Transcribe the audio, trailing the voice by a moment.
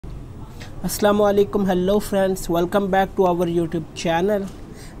Assalamu alaikum. Hello friends, welcome back to our YouTube channel.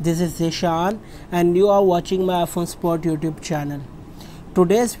 This is Zishan and you are watching my iPhone Sport YouTube channel.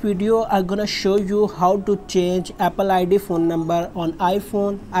 Today's video I'm gonna show you how to change Apple ID phone number on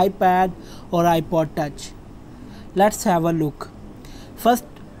iPhone, iPad or iPod Touch. Let's have a look. First,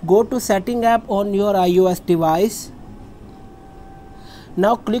 go to Setting app on your iOS device.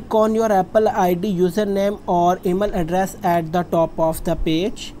 Now click on your Apple ID username or email address at the top of the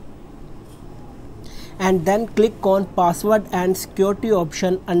page. And then click on password and security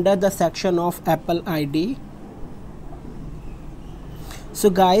option under the section of Apple ID.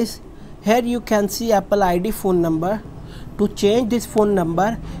 So guys, here you can see Apple ID phone number. To change this phone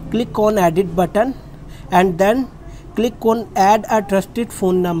number, click on edit button and then click on add a trusted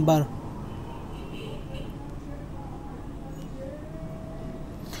phone number.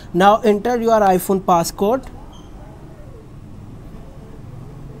 Now enter your iPhone passcode.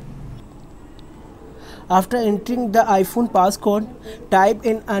 After entering the iPhone passcode, type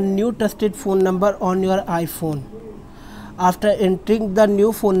in a new trusted phone number on your iPhone. After entering the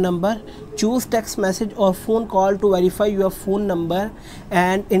new phone number, choose text message or phone call to verify your phone number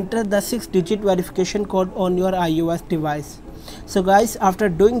and enter the 6-digit verification code on your iOS device. So guys, after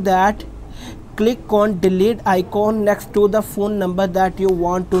doing that, click on delete icon next to the phone number that you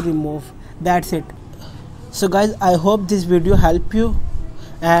want to remove. That's it. So guys, I hope this video helped you,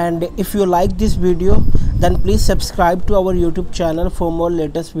 and if you like this video then please subscribe to our YouTube channel for more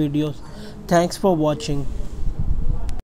latest videos. Thanks for watching.